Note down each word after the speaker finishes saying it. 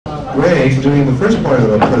Greg doing the first part of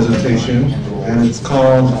the presentation, and it's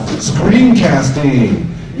called screencasting.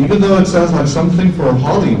 Even though it sounds like something for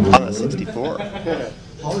Hollywood. On the 64.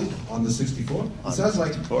 On the 64? It sounds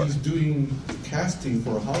like he's doing casting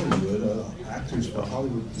for Hollywood, actors for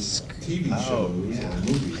Hollywood TV shows or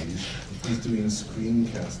movies. He's doing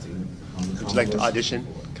screencasting on the Commodore. Would you like to audition?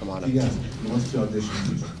 Come on up. Yes, he wants to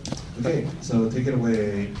audition too. Okay, so take it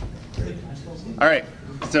away, Greg. All right,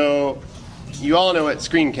 so you all know what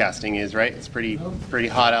screencasting is, right? It's pretty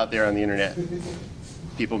hot out there on the internet.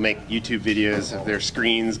 People make YouTube videos of their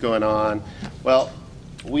screens going on. Well,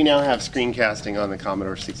 we now have screencasting on the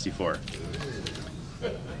Commodore 64.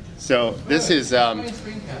 So this is,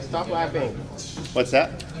 stop laughing. What's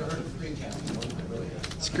that?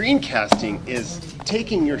 Screencasting is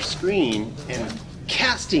taking your screen and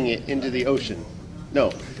casting it into the ocean.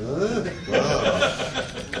 No.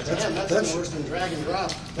 That's worse than drag and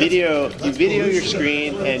drop. You video your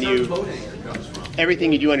screen, and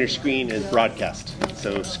everything you do on your screen is broadcast.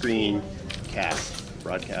 So screen, cast,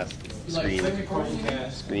 broadcast, screen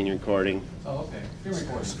recording. Oh, okay.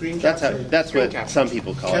 That's what some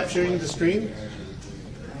people call it. Capturing the screen?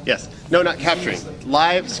 Yes. No, not capturing.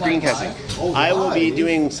 Live screencasting. I will be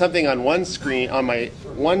doing something on one screen, on my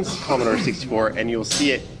one Commodore 64, and you'll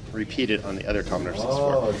see it repeated on the other Commodore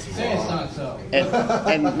 64.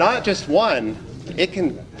 And not just one, it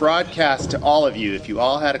can broadcast to all of you. If you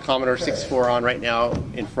all had a Commodore 64 on right now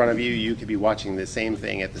in front of you, you could be watching the same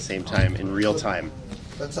thing at the same time in real time.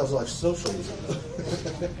 That sounds like socialism.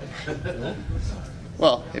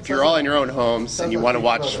 Well, if you're all in your own homes and you want to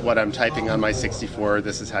watch what I'm typing on my 64,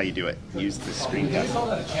 this is how you do it. Use the screencast.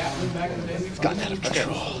 It's gotten out of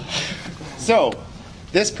control. So,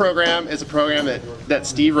 this program is a program that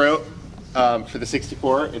Steve wrote for the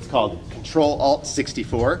 64. It's called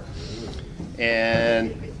Control-Alt-64.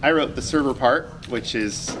 And I wrote the server part, which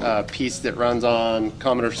is a piece that runs on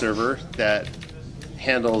Commodore server that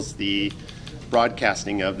handles the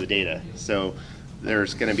broadcasting of the data. So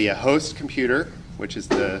there's going to be a host computer, which is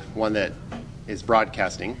the one that is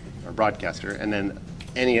broadcasting, or broadcaster, and then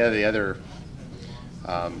any of the other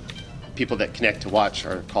people that connect to watch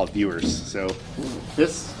are called viewers. So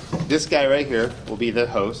this guy right here will be the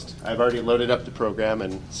host. I've already loaded up the program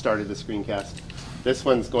and started the screencast. This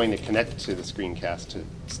one's going to connect to the screencast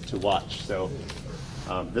to watch. So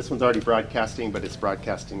this one's already broadcasting, but it's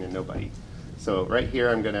broadcasting to nobody. So right here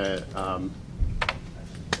I'm going to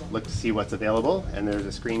look to see what's available, and there's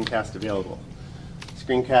a screencast available.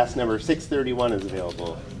 Screencast number 631 is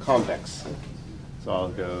available, CommVEx. So I'll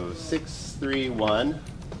go 631,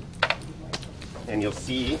 and you'll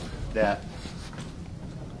see that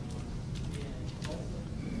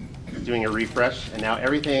doing a refresh, and now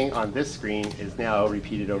everything on this screen is now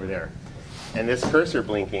repeated over there. And this cursor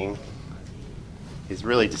blinking is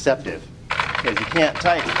really deceptive because you can't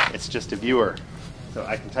type. It's just a viewer. So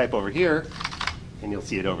I can type over here, and you'll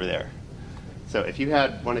see it over there. So if you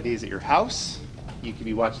had one of these at your house, you could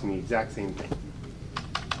be watching the exact same thing.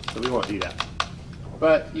 So we won't do that.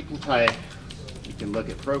 But you can type, you can look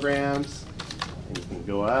at programs, and you can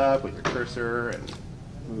go up with your cursor and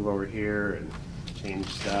move over here and change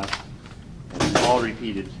stuff. And it's all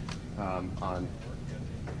repeated on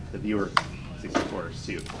the viewer 64s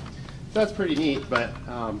too. So that's pretty neat, but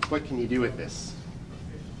what can you do with this?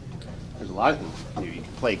 There's a lot of things you can do. You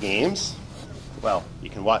can play games. Well, you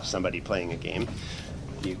can watch somebody playing a game.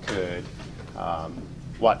 You could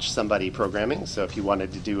watch somebody programming. So if you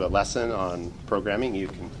wanted to do a lesson on programming, you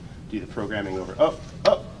can do the programming over. Oh,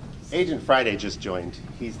 Agent Friday just joined.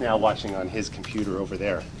 He's now watching on his computer over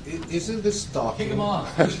there. Isn't this stalking? Kick him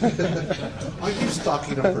off. Aren't you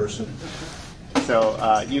stalking a person?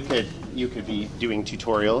 So you could be doing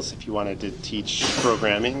tutorials if you wanted to teach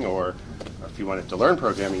programming, or if you wanted to learn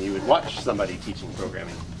programming, you would watch somebody teaching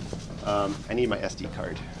programming. I need my SD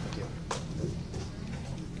card.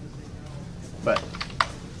 But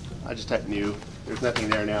I just type new. There's nothing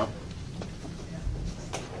there now.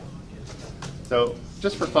 So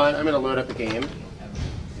just for fun, I'm going to load up a game,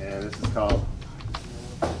 and this is called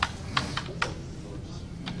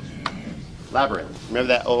Labyrinth. Remember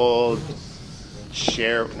that old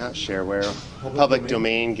public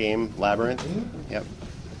domain game, Labyrinth? Yep.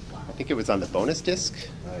 I think it was on the bonus disc.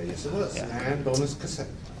 Yes, it was. Yeah. And bonus cassette.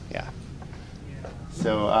 Yeah.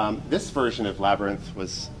 So this version of Labyrinth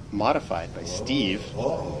was modified by Steve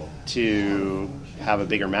to have a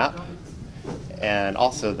bigger map. And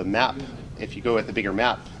also the map, if you go with a bigger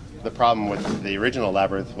map, the problem with the original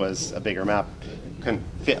Labyrinth was a bigger map couldn't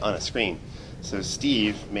fit on a screen. So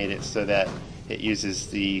Steve made it so that it uses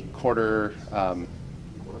the quarter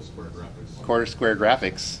square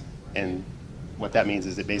graphics and what that means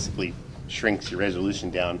is it basically shrinks your resolution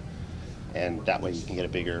down, and that way you can get a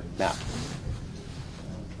bigger map.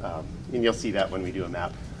 And you'll see that when we do a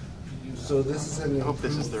map. So this is an hope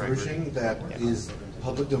this is improved the right version that is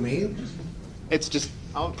public domain? It's just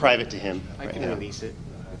private to him I right can now. release it,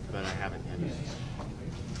 but I haven't yet.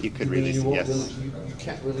 You could You mean release you it, won't yes. you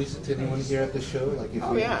can't release it to anyone here at the show? Like if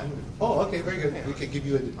Oh, you, yeah. Oh, okay, very good. Yeah. We can give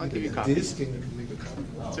you I'll give you a copy. disc and you can make a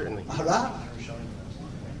copy. Certainly. Hurrah!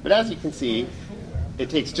 But as you can see, it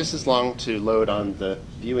takes just as long to load on the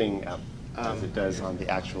viewing app as it does on the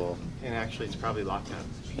actual. And actually, it's probably locked up.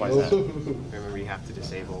 Why is that? Remember, you have to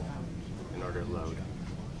disable in order to load.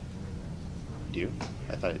 Do you?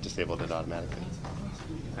 I thought it disabled it automatically.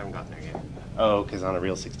 I haven't gotten there yet. Oh, because on a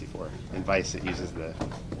real 64. In Vice, it uses the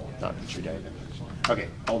not the true diagram. Okay,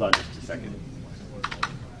 hold on just a second.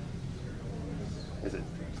 Is it?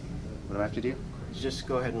 What do I have to do? Just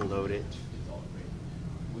go ahead and load it.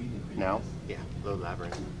 Now? Yeah, load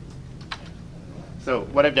Labyrinth. So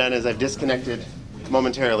what I've done is I've disconnected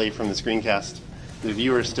momentarily from the screencast. The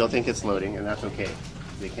viewers still think it's loading, and that's okay.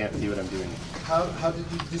 They can't see what I'm doing. How did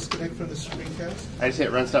you disconnect from the screencast? I just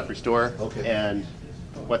hit run stop restore, Okay. and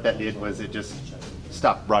what that did was it just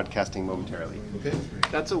stopped broadcasting momentarily. Okay.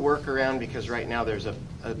 That's a workaround because right now there's a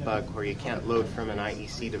bug where you can't load from an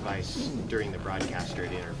IEC device during the broadcast or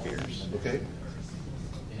it interferes. Okay.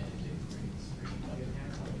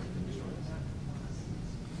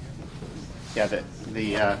 Yeah,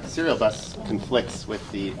 the serial bus conflicts with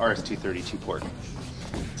the RS-232 port.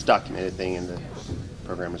 It's a documented thing in the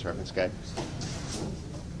programmer's reference guide.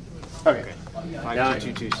 Okay.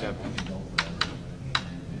 52227.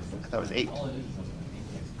 I thought it was 8.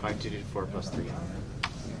 5224 plus 3.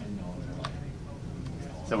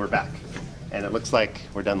 So we're back, and it looks like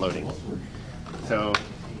we're done loading. So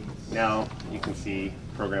now you can see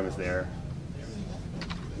program is there.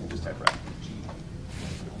 And just type right.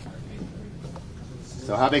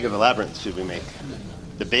 So how big of a labyrinth should we make?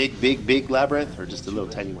 The big labyrinth, or just a little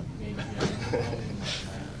tiny one?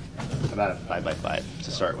 About a 5x5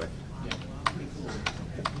 to start with.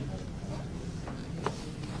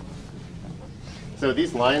 So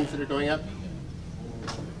these lines that are going up,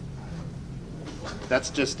 that's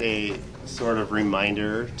just a sort of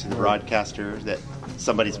reminder to the broadcaster that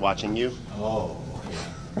somebody's watching you. Oh,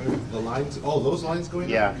 okay. The lines, those lines going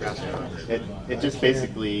Yeah, up? it just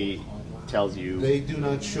basically tells you They do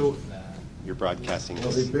not show, you're broadcasting well,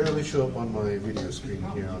 they this. barely show up on my video screen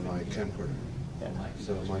here on my camcorder. Yeah.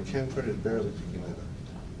 So my camcorder is barely picking it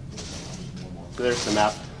up. So there's the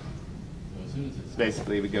map. So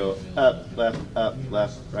basically we go up,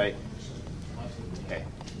 left, right. Okay,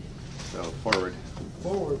 so forward.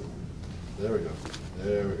 Forward. There we go.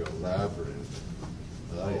 There we go. Labyrinth.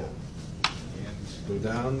 Oh, yeah. Go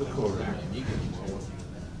down the corridor.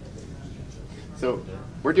 So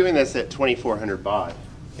we're doing this at 2400 baud,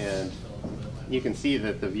 and you can see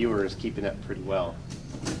that the viewer is keeping up pretty well.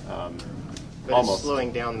 But Almost. it's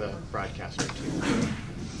slowing down the broadcaster too.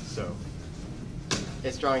 So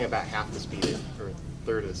it's drawing about half the speed or a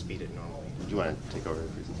third of the speed it normally. Do you want to take over the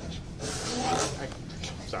presentation?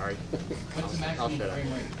 Sorry. What's the I'll maximum shut up.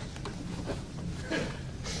 frame rate?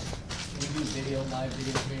 We do video, live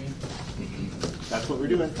video streaming? That's what we're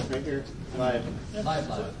doing right here, live.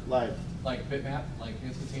 Live. Like bitmap, like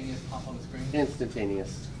instantaneous pop on the screen?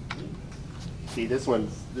 Instantaneous. See, this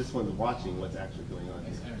one's watching what's actually going on.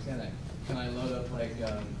 I understand that. Can I load up like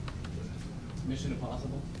Mission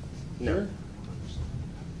Impossible? Sure.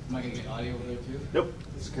 Am I gonna get audio over there too? Nope.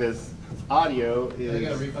 It's because audio Can I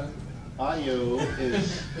get a is refund? audio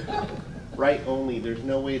is write only. There's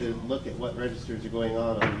no way to look at what registers are going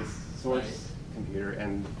on this source Right. computer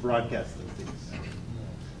and broadcast those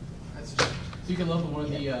things. So you can load one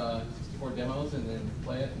of the 64 demos and then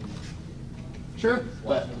play it? And Sure, watch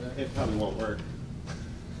but over there? it probably won't work.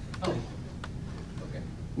 Oh. Okay.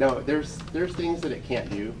 No, there's things that it can't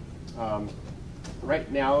do.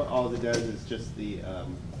 Right now, all it does is just the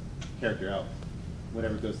character out.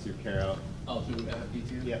 Whatever goes through char out. Oh, through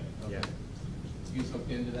FFP2? Yep. Okay. Yeah. You hooked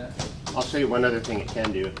into that? I'll show you one other thing it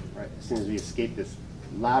can do. Right, as soon as we escape this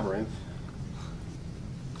labyrinth.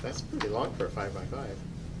 That's pretty long for a 5x5.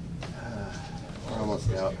 We're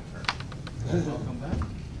almost out. Welcome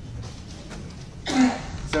back.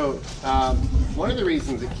 So one of the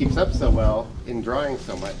reasons it keeps up so well in drawing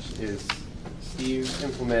so much is Steve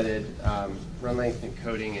implemented run length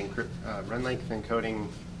encoding and run length encoding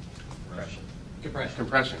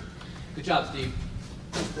compression. Good job, Steve.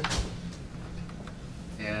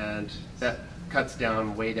 And that cuts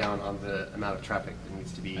down way down on the amount of traffic that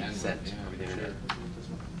needs to be And, sent yeah, over the internet.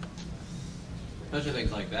 Especially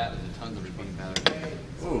things like that, with tons of repeating patterns.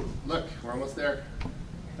 Ooh, look, we're almost there.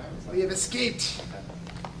 We have escaped.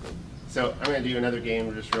 So I'm going to do another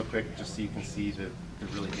game just real quick, just so you can see the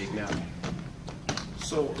really big map.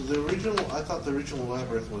 So the original, I thought the original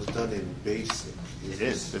Labyrinth was done in BASIC. It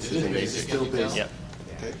is. This is in BASIC. Still BASIC. Yep.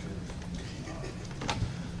 Okay.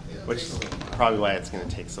 Which is probably why it's going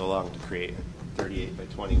to take so long to create 38 by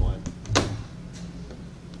 21.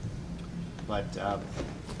 But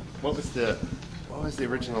what was the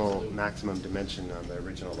original maximum dimension on the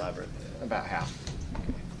original Labyrinth? About half.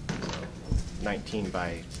 Okay. So 19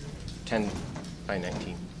 by 10 by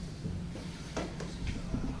 19.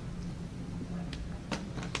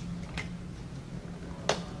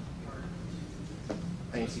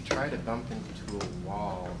 And if you try to bump into a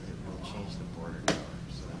wall, it will change the border color.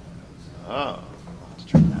 So Oh, I'll have to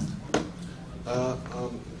try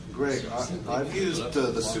that. Greg, I've used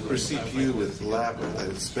the Super CPU with Labyrinth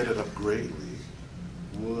and it's sped it up greatly.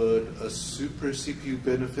 Would a Super CPU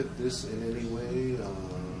benefit this in any way?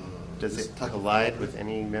 Does it collide with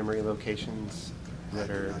any memory locations that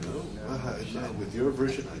are? No, with your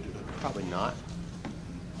version, I do not. Probably not.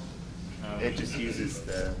 It just uses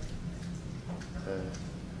the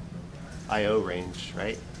I/O range,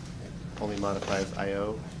 right? It only modifies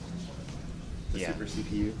I/O. The Yeah. Super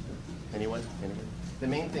CPU. Anyone? Anyone? the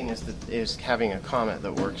main thing is having a Comet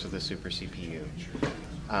that works with the Super CPU.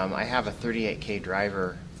 I have a 38K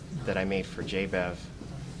driver that I made for JBev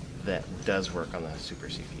that does work on the Super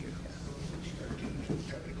CPU.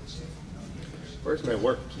 Where's my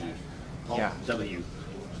work key? Yeah. W.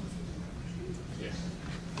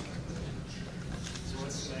 So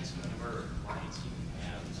what's the maximum number of lines you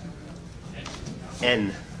can have?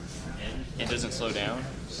 N. It doesn't slow down?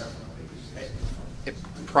 It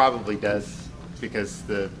probably does, because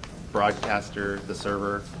the broadcaster, the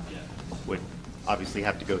server, would obviously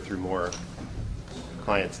have to go through more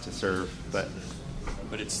clients to serve, but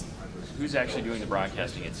It's who's actually doing the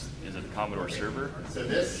broadcasting? Is it the Commodore server? so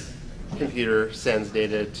this computer sends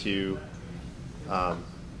data to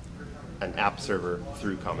an app server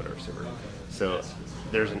through Commodore server. So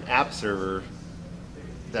there's an app server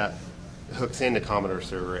that hooks into Commodore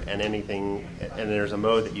server, and there's a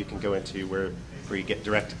mode that you can go into where you get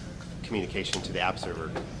direct communication to the app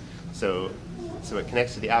server. So it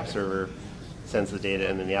connects to the app server, sends the data,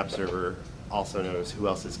 and then the app server also knows who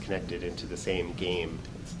else is connected into the same game.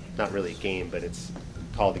 It's not really a game, but it's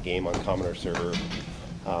called a game on Commodore server.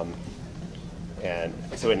 And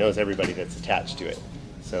so it knows everybody that's attached to it.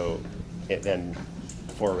 So it then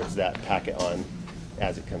forwards that packet on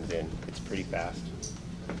as it comes in. It's pretty fast.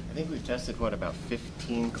 I think we've tested, about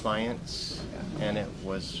 15 clients, and it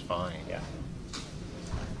was fine. Yeah.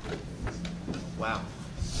 Wow.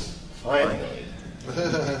 Finally.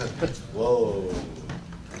 Whoa.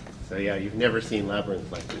 So yeah, you've never seen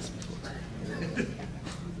Labyrinth like this before.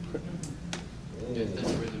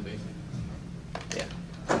 That's written basic. Yeah.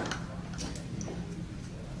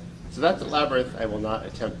 So that's a Labyrinth I will not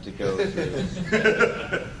attempt to go through.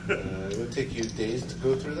 It would take you days to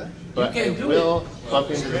go through that? But You I can do will bump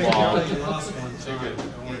into the wall.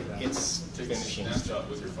 It's finishing. Snapshot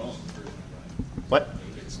with your phone. What?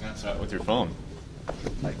 Take a snapshot with your phone.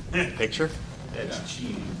 Like picture? That's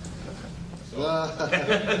cheating.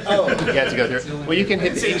 Oh, you have to go through. Well, you can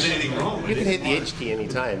hit the H key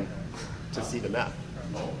anytime to see the map.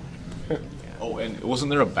 Oh, and wasn't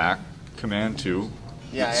there a back command too?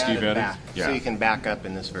 Yeah, that I Steve added added? back, Yeah. so you can back up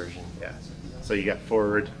in this version. Yeah. So you got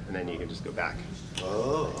forward, and then you can just go back.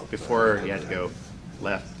 Oh. Before you had to go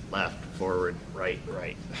left, left, forward, right,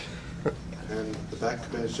 right. And the back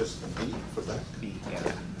command is just B for back? B,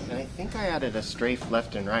 yeah. And I think I added a strafe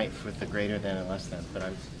left and right with the greater than and less than, but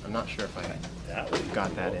I'm not sure if I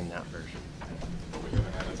got that in that version. We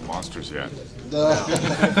haven't added the monsters yet.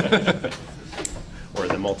 Or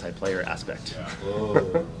the multiplayer aspect.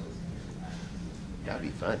 Whoa. That'd be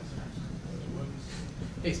fun.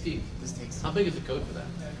 Hey Steve, how big is the code for that?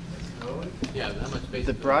 Yeah, how much basic?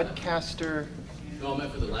 The broadcaster, No, I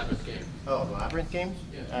meant for the Labyrinth game. the Labyrinth game?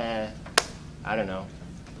 I don't know.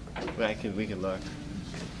 But we could look.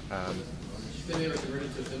 Did they ever convert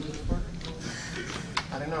it to assembly before?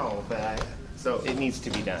 I don't know, but so it needs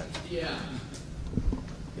to be done. Yeah.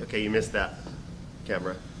 Okay, you missed that.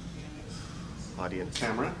 Camera. Audience.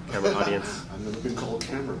 Camera? Camera audience. I've never been called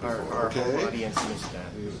camera before, Our whole okay? audience missed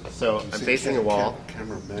that. So I'm facing a wall.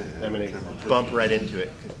 Cameraman. I'm going to bump right into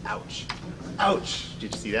it. Ouch. Ouch.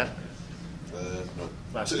 Did you see that? No.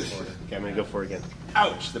 Last forward. Okay, I'm going to go forward again.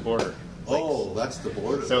 Ouch, the border. Oh, that's the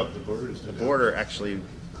border. So the border is the border actually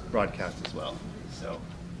broadcasts as well. So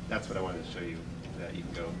that's what I wanted to show you, that you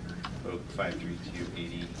can go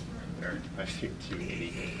 53280 Or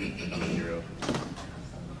 53280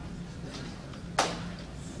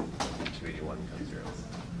 281.0.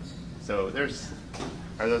 So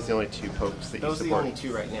are those the only two pokes that Those you are the support? only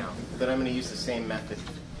two right now, but I'm going to use the same method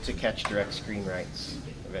to catch direct screen writes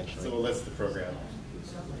eventually. So we'll list the program.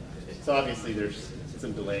 So obviously there's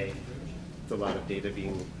some delay. It's a lot of data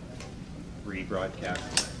being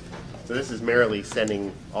rebroadcast. So this is merely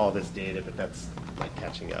sending all this data, but that's like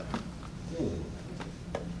catching up.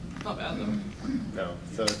 Not bad though. No,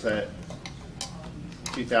 so it's at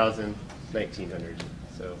 2000, 1900.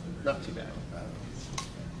 So not too bad.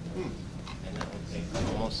 And that will take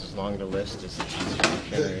almost as long to list as it takes to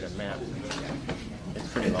generate a map. It's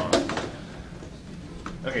pretty long.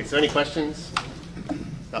 Okay, so any questions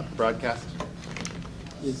about the broadcast?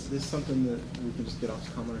 Is this something that we can just get off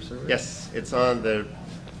the Commodore server? Yes, it's on the,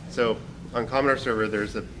 so on Commodore server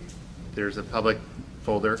there's a public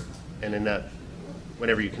folder, and in that,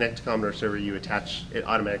 whenever you connect to Commodore server, you attach, it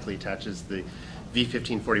automatically attaches the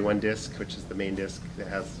V1541 disk, which is the main disk that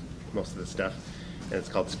has most of the stuff, and it's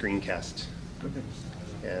called screencast. Okay.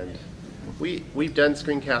 And we've done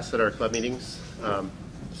screencasts at our club meetings.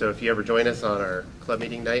 So if you ever join us on our club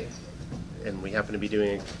meeting night, and we happen to be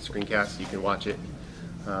doing a screencast, you can watch it.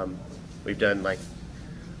 We've done like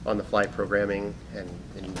on-the-fly programming, and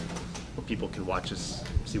people can watch us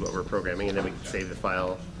see what we're programming, and then we can save the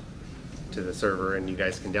file to the server, and you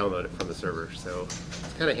guys can download it from the server. So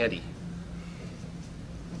it's kind of handy.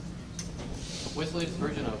 What's the latest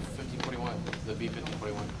version of 1541, the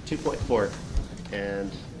B1541? 2.4, and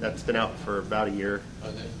that's been out for about a year. Oh,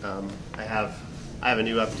 is it? I have a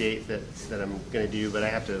new update that I'm going to do, but I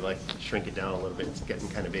have to like shrink it down a little bit. It's getting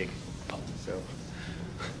kind of big, so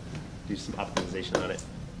do some optimization on it.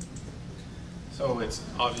 So it's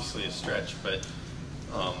obviously a stretch, but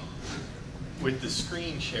with the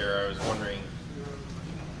screen share, I was wondering,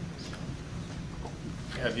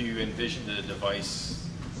 have you envisioned a device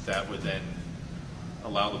that would then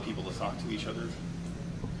allow the people to talk to each other?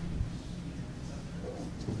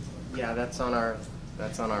 Yeah, that's on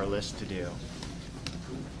our list to do.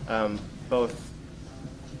 Both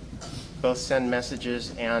send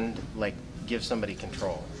messages and like give somebody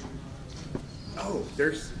control. Oh,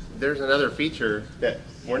 there's another feature that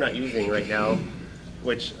we're not using right now,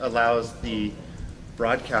 which allows the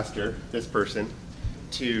broadcaster, this person,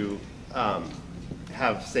 to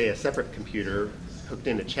have, say, a separate computer hooked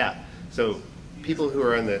into chat. So people who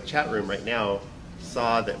are in the chat room right now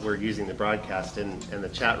saw that we're using the broadcast, and the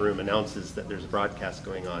chat room announces that there's a broadcast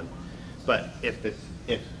going on. But if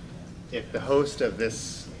the host of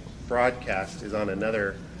this broadcast is on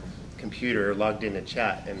another computer logged into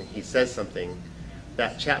chat and he says something,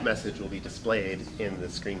 that chat message will be displayed in the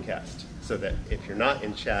screencast, so that if you're not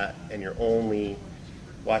in chat and you're only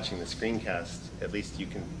watching the screencast, at least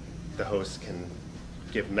the host can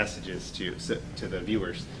give messages to the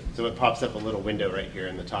viewers. So it pops up a little window right here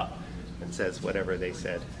in the top and says whatever they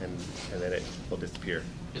said, and then it will disappear.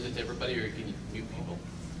 Is it to everybody, or can you mute people?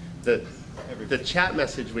 The chat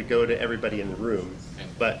message would go to everybody in the room, Okay.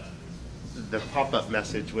 but the pop-up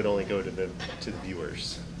message would only go to the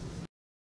viewers.